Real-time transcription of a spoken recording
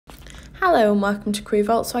Hello and welcome to Crewe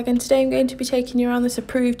Volkswagen. Today I'm going to be taking you around this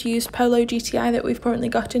approved used Polo GTI that we've currently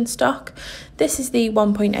got in stock. This is the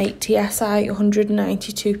 1.8 TSI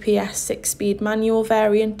 192 PS 6-speed manual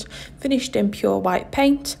variant, finished in pure white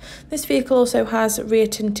paint. This vehicle also has rear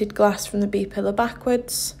tinted glass from the B-pillar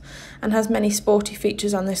backwards and has many sporty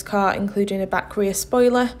features on this car, including a back rear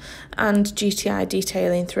spoiler and GTI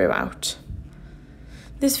detailing throughout.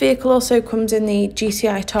 This vehicle also comes in the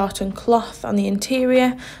GTI tartan cloth on the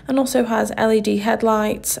interior and also has LED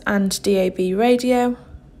headlights and DAB radio.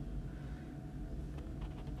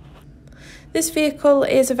 This vehicle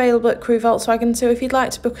is available at Crewe Volkswagen, so if you'd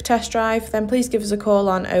like to book a test drive then please give us a call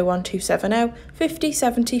on 01270 50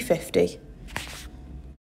 70 50.